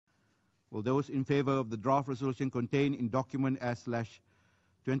Will those in favor of the draft resolution contained in document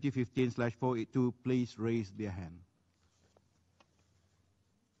S/2015/482 please raise their hand?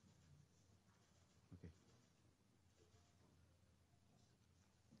 Okay.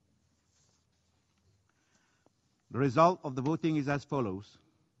 The result of the voting is as follows.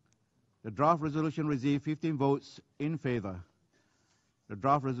 The draft resolution received 15 votes in favor. The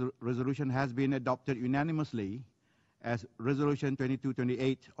draft resolution has been adopted unanimously as Resolution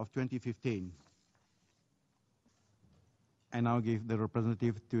 2228 of 2015. I now give the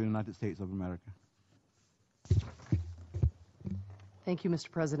representative to the United States of America. Thank you,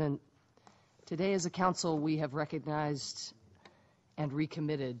 Mr. President. Today as a council, we have recognized and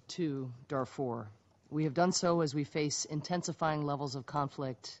recommitted to Darfur. We have done so as we face intensifying levels of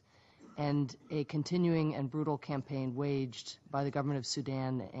conflict and a continuing and brutal campaign waged by the government of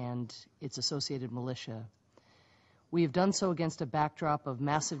Sudan and its associated militia. We have done so against a backdrop of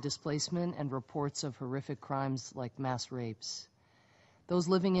massive displacement and reports of horrific crimes like mass rapes. Those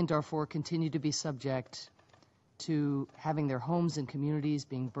living in Darfur continue to be subject to having their homes and communities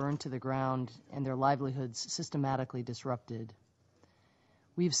being burned to the ground and their livelihoods systematically disrupted.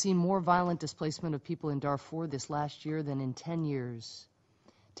 We've seen more violent displacement of people in Darfur this last year than in 10 years.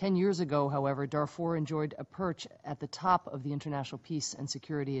 10 years ago, however, Darfur enjoyed a perch at the top of the international peace and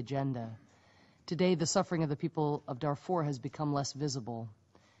security agenda. Today, the suffering of the people of Darfur has become less visible.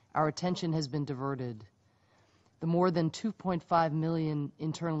 Our attention has been diverted. The more than 2.5 million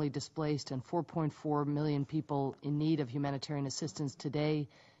internally displaced and 4.4 million people in need of humanitarian assistance today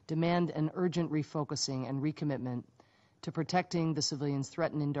demand an urgent refocusing and recommitment to protecting the civilians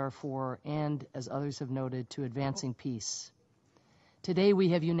threatened in Darfur and, as others have noted, to advancing peace. Today, we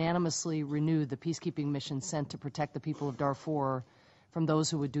have unanimously renewed the peacekeeping mission sent to protect the people of Darfur from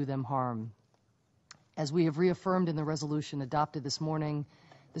those who would do them harm. As we have reaffirmed in the resolution adopted this morning,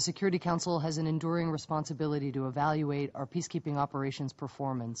 the Security Council has an enduring responsibility to evaluate our peacekeeping operations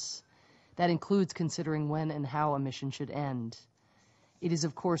performance. That includes considering when and how a mission should end. It is,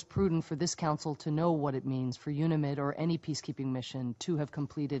 of course, prudent for this Council to know what it means for UNAMID or any peacekeeping mission to have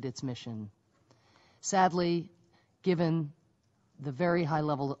completed its mission. Sadly, given the very high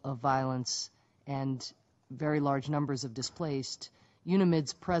level of violence and very large numbers of displaced,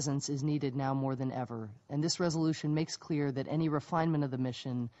 UNAMID's presence is needed now more than ever, and this resolution makes clear that any refinement of the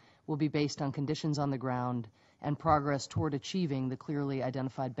mission will be based on conditions on the ground and progress toward achieving the clearly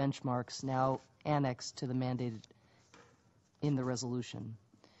identified benchmarks now annexed to the mandate in the resolution.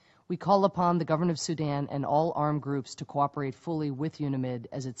 We call upon the government of Sudan and all armed groups to cooperate fully with UNAMID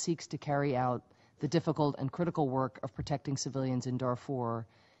as it seeks to carry out the difficult and critical work of protecting civilians in Darfur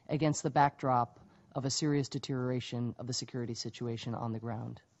against the backdrop of a serious deterioration of the security situation on the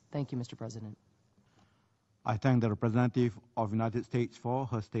ground. Thank you, Mr. President. I thank the representative of the United States for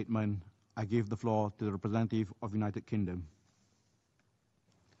her statement. I give the floor to the representative of the United Kingdom.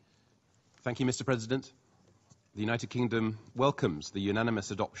 Thank you, Mr. President. The United Kingdom welcomes the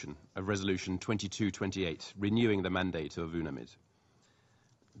unanimous adoption of Resolution 2228, renewing the mandate of UNAMID.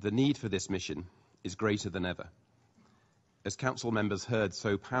 The need for this mission is greater than ever. As Council members heard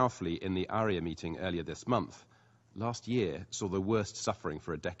so powerfully in the ARIA meeting earlier this month, last year saw the worst suffering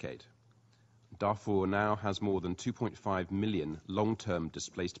for a decade. Darfur now has more than 2.5 million long-term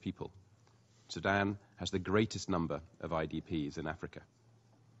displaced people. Sudan has the greatest number of IDPs in Africa.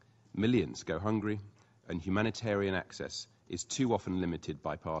 Millions go hungry, and humanitarian access is too often limited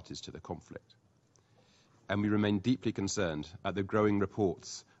by parties to the conflict. And we remain deeply concerned at the growing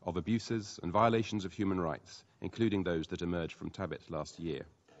reports of abuses and violations of human rights, including those that emerged from Tabet last year.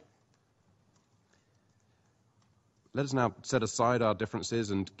 Let us now set aside our differences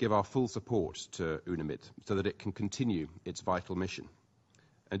and give our full support to UNAMID so that it can continue its vital mission.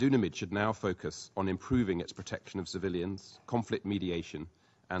 And UNAMID should now focus on improving its protection of civilians, conflict mediation,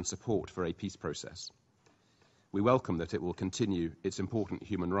 and support for a peace process. We welcome that it will continue its important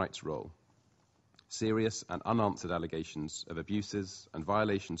human rights role. Serious and unanswered allegations of abuses and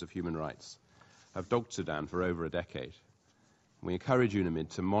violations of human rights have dogged Sudan for over a decade. We encourage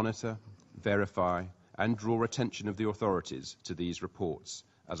UNAMID to monitor, verify, and draw attention of the authorities to these reports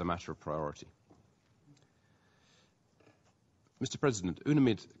as a matter of priority. Mr. President,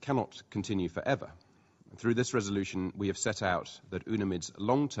 UNAMID cannot continue forever. Through this resolution, we have set out that UNAMID's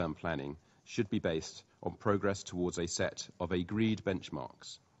long-term planning should be based on progress towards a set of agreed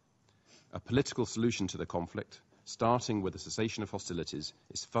benchmarks. A political solution to the conflict, starting with the cessation of hostilities,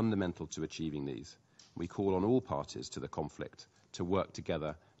 is fundamental to achieving these. We call on all parties to the conflict to work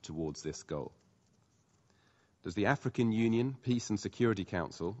together towards this goal. As the African Union Peace and Security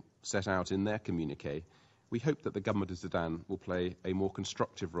Council set out in their communiqué, We hope that the government of Sudan will play a more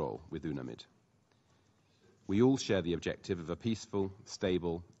constructive role with UNAMID. We all share the objective of a peaceful,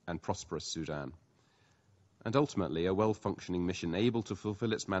 stable, and prosperous Sudan. And ultimately, a well-functioning mission able to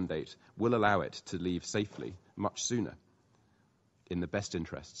fulfill its mandate will allow it to leave safely much sooner, in the best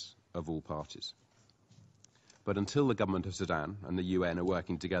interests of all parties. But until the government of Sudan and the UN are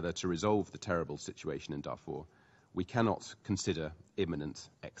working together to resolve the terrible situation in Darfur, we cannot consider imminent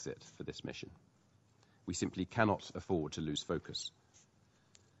exit for this mission. We simply cannot afford to lose focus.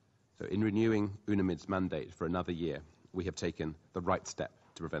 So in renewing UNAMID's mandate for another year, we have taken the right step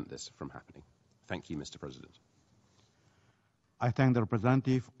to prevent this from happening. Thank you, Mr. President. I thank the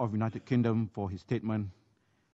representative of the United Kingdom for his statement.